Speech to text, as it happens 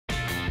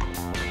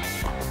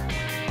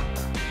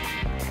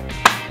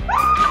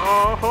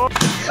Oh,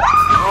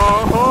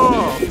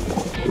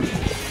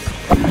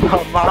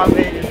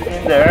 mommy is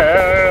in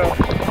there.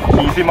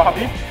 Can you see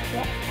mommy?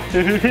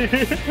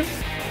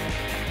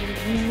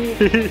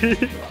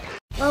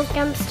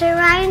 Welcome to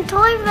Ryan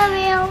Toy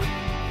Review.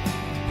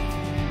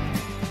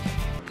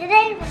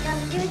 Today we're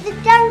going to do the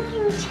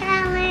dunking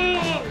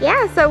challenge.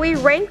 Yeah, so we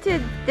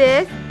rented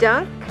this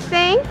dunk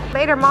thing.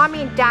 Later,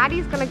 mommy and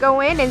daddy's gonna go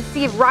in and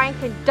see if Ryan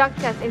can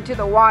dunk us into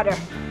the water.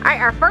 All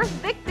right, our first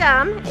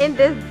victim in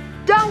this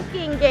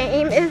dunking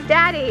game is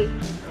daddy.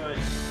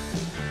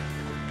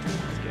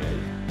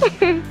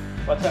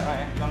 What's that,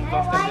 Ryan?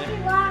 Why did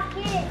you walk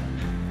in?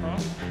 Huh?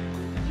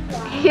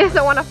 He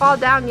doesn't want to fall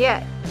down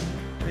yet.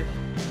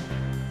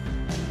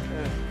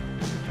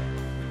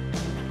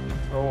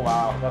 Oh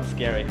wow, that's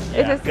scary.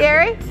 Is it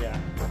scary? Yeah.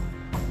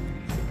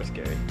 Super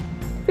scary.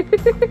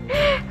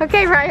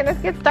 Okay, Ryan,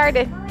 let's get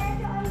started.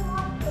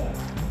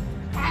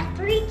 I have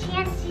 3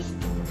 chances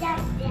to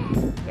dunk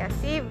that. Yeah,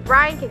 see if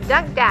Ryan can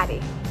dunk daddy.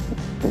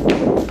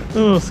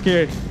 Oh,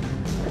 scary.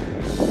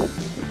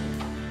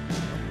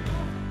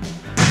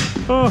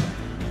 Oh.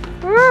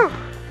 Woo.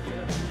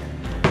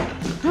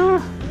 No?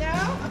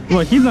 Okay.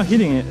 Well, he's not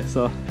hitting it,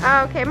 so.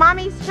 Okay,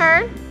 mommy's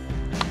turn.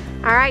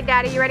 All right,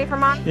 daddy, you ready for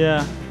mom?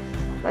 Yeah.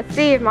 Let's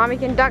see if mommy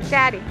can dunk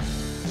daddy.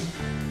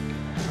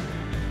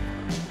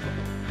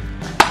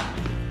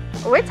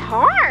 Oh, it's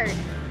hard.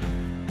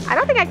 I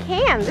don't think I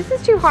can. This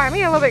is too hard. I'm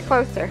getting a little bit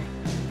closer.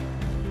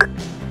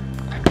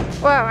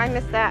 Whoa, I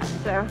missed that.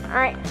 So, all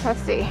right,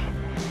 let's see.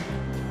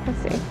 Let's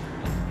see.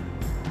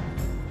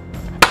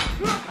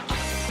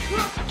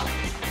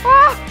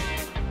 Oh!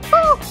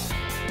 Oh!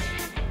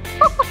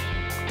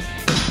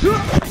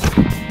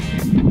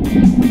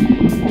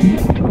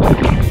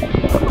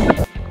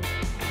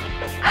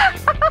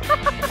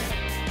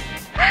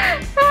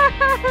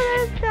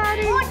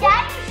 Daddy. Oh,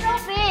 Daddy's so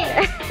big.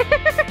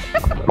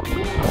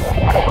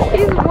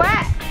 He's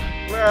wet.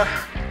 Yeah.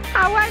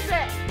 How was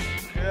it?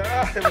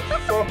 Yeah, it was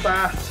so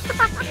fast.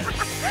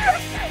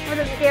 Was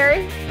it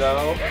scary?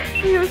 No.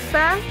 He was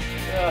fast?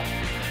 Yeah.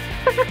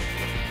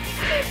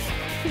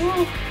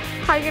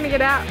 How are you gonna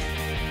get out?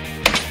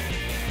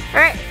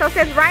 Alright, so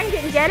since Ryan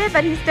didn't get it,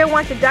 but he still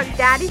wants to dunk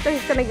daddy, so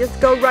he's gonna just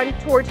go run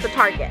towards the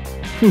target.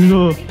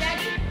 No. Ready,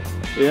 daddy?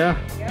 Yeah.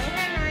 Go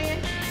ahead, Ryan.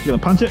 You gonna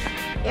punch it?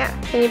 Yeah,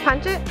 can you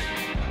punch it?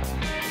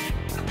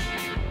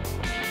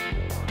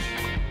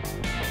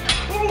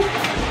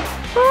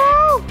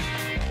 Oh!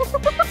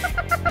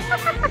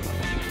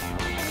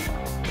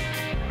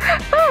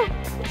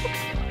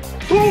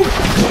 Oh! Oh!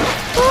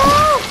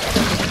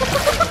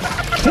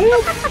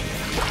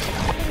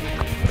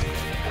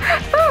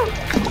 Oh!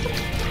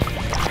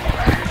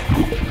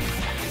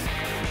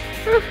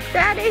 Oof,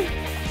 Daddy,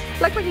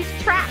 look like he's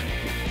trapped.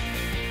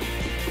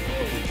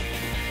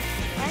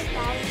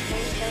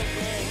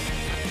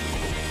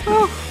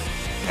 Oh.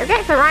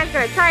 Okay, so Ryan's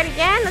gonna try it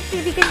again. Let's see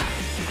if he can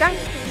dunk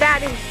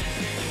Daddy.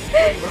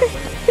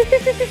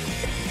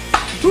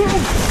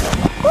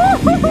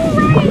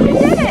 Ryan, you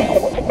did it!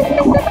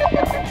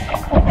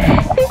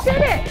 He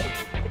did it!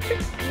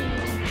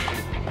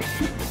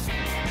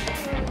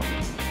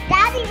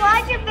 Daddy, why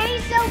is your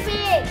face so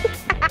big?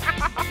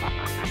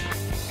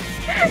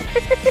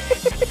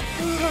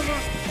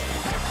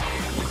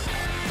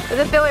 Does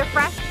it feel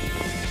refreshed?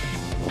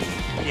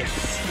 Yes.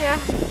 Yeah.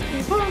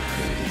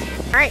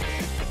 Alright.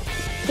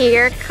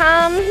 Here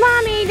comes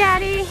mommy,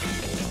 daddy.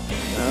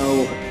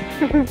 No.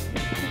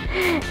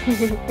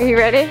 Are you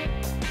ready?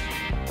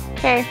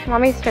 Okay,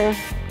 mommy's turn.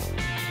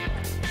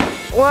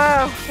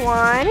 Whoa,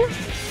 1.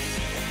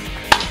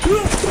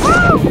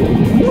 Whoa!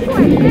 Ooh, I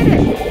did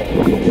it!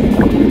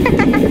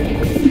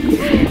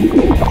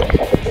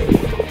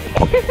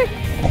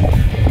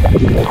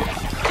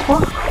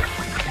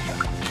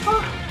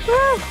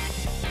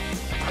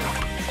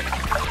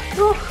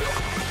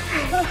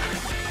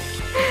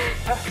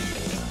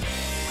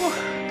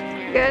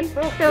 Good?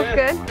 Feels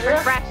good?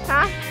 Refreshed,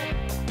 huh?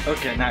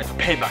 Okay, now it's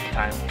payback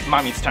time. It's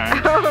mommy's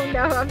turn. Oh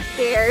no, I'm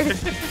scared.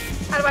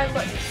 How do I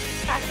look?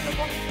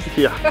 Fashionable?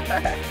 Yeah.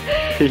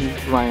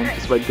 Ryan,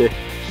 just right there.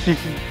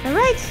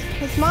 Alright,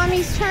 it's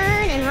mommy's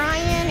turn, and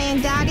Ryan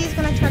and daddy's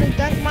gonna try to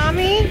dunk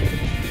mommy.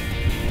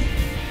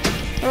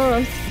 Oh,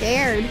 I'm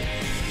scared.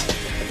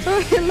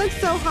 Oh, it looks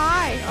so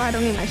high. Oh, I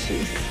don't need my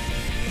shoes.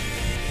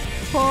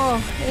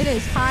 Oh, it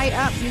is high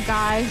up, you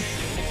guys.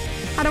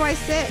 How do I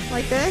sit?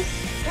 Like this?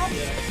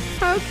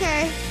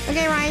 Okay.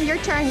 Okay, Ryan, your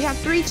turn. You have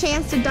 3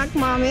 chances to dunk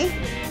mommy.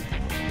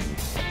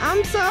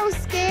 I'm so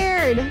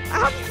scared.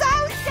 I'm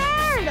so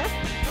scared.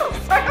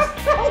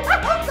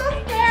 I'm so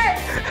scared.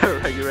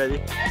 Alright, you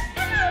ready?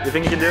 You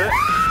think you can do it?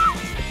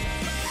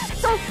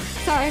 So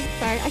sorry.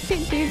 I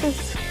can't do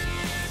this.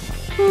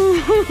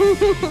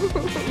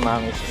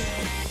 Mommy's.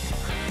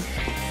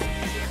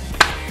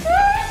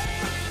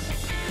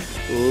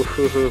 Ooh.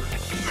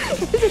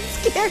 Is it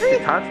scary? I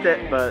touched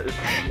it, but...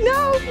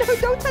 No,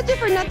 don't touch it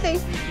for nothing.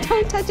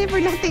 Don't touch it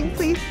for nothing,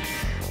 please.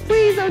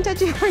 Please don't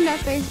touch it for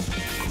nothing.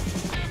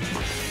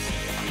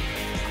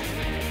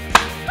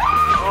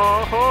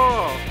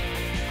 Oh!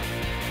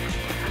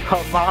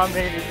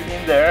 Mommy is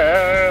in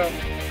there.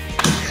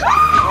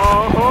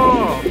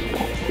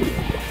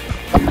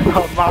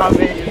 Oh,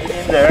 mommy is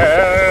in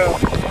there.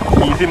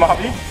 Easy,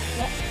 mommy.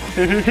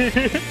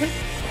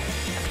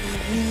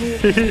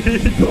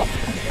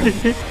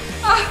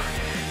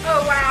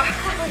 Oh wow.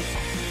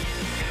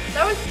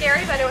 That was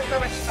scary, but it was so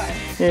much fun.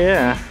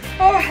 Yeah.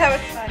 Oh, that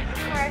was fun.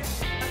 Alright,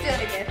 let's do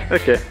it again.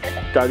 Okay,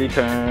 Daddy's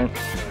turn.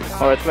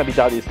 Oh, it's gonna be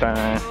Daddy's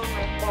turn. Oh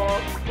my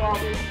God,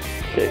 Daddy.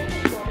 Okay.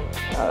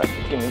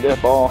 Give me the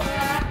ball.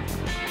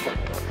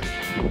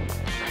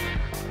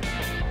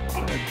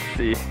 Let's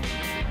see.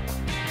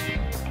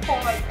 Oh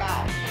my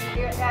God. Can you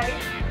do it, Daddy?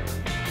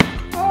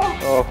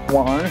 Oh,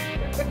 one.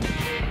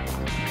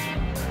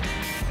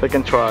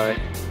 Second try.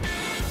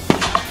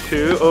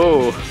 Two.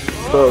 Oh,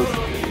 close.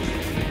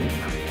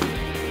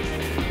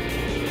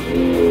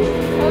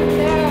 Oh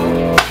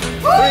no.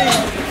 Three.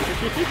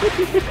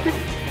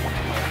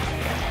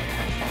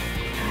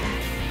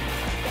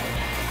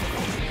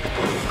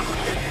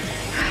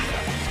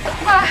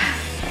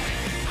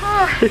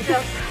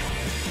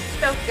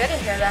 Feels good in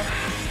here though.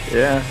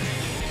 Yeah.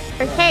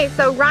 Okay,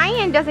 so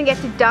Ryan doesn't get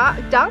to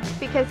dunk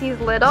because he's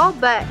little,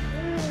 but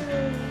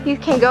he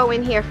can go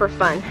in here for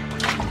fun.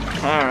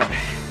 Alright,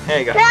 here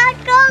you go. Dad,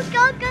 go,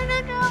 go, go,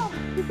 go, go.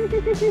 Can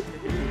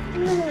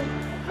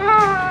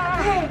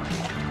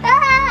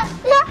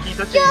you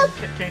touch it?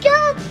 Can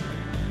you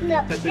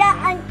No,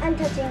 yeah, I'm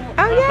touching it.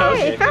 Oh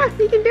yay! Okay. Huh,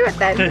 you can do it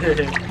then.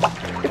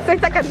 It's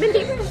like a mini.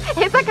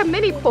 It's like a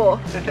mini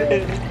pool.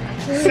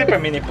 Super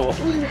mini pool.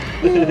 1,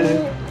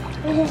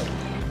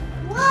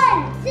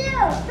 2,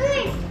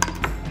 3.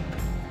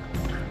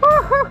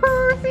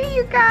 Woohoo! See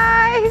you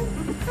guys.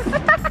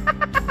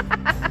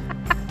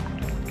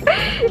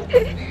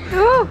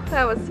 Oh,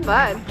 that was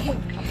fun.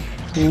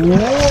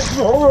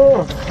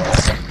 1,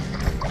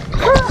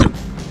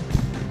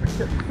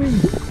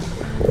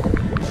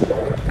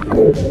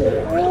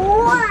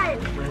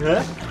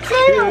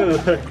 2,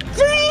 3.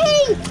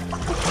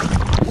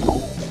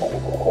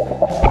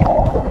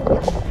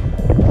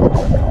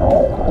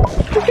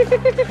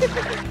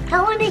 I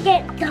want to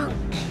get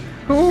dunked.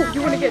 Oh,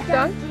 you want to get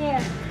dunked?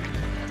 Yeah.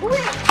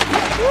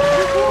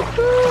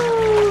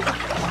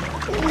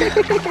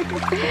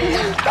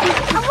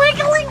 I'm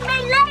wiggling my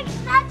legs.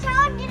 That's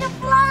how I'm gonna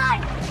fly.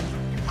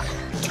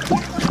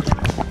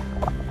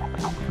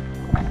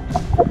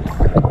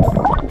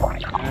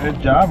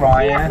 Good job,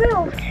 Ryan.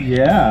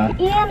 Yeah.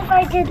 Even if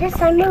I did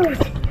this, I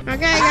moved.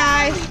 Okay,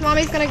 guys.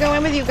 Mommy's gonna go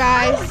in with you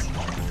guys.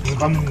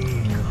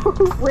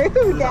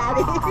 Rude,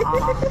 Daddy.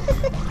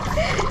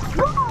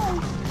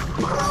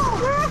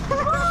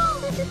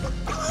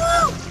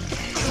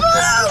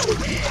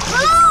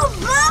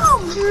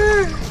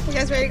 You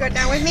guys ready to go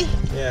down with me?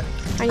 Yeah.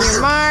 On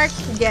your mark,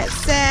 get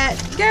set,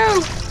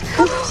 go!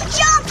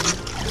 Jump!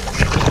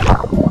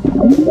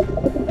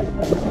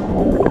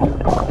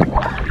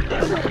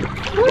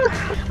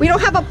 We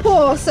don't have a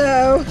pool,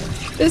 so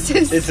this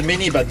is It's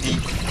mini but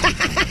deep.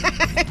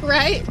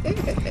 right.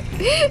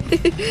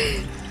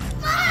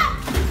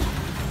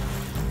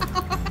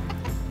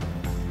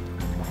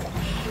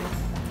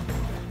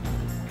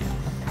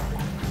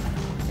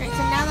 Alright,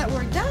 so now that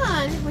we're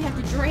done, we have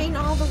to drain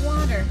all the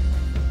water.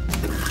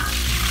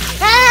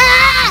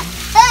 Ah!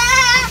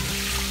 Ah!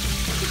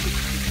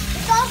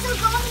 It's also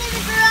going in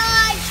the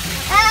garage.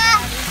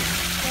 Ah!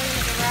 Going in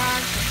the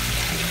garage.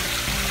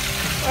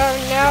 Oh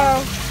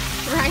no.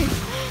 Ryan's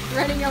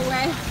running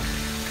away.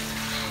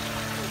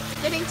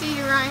 Getting to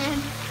you,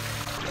 Ryan.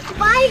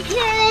 Bye,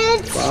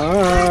 kids.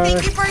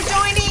 Thank you for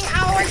joining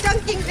our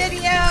dunking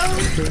video.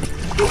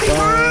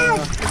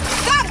 Bye.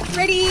 Go!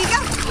 Ready, go!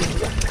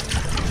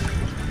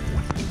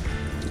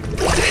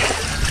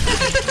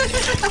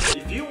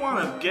 If you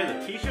want to get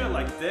a t-shirt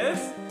like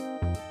this,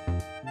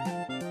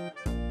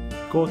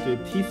 go to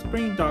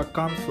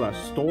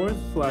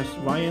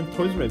teespring.com/stores/Ryan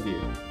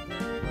ToysReview.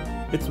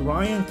 It's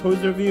Ryan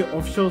ToysReview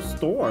official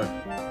store.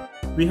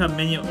 We have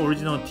many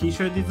original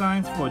t-shirt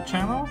designs for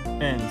channel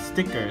and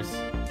stickers.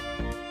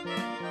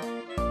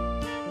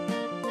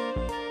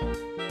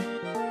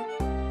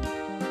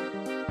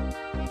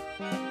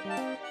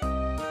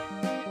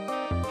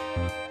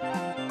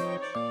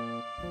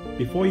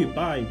 Before you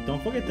buy,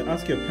 don't forget to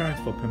ask your parents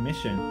for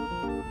permission.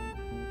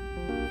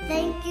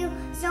 Thank you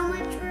so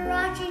much for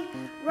watching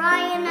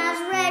Ryan as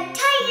Red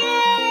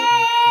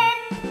Titan.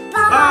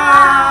 Bye.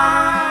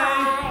 Bye!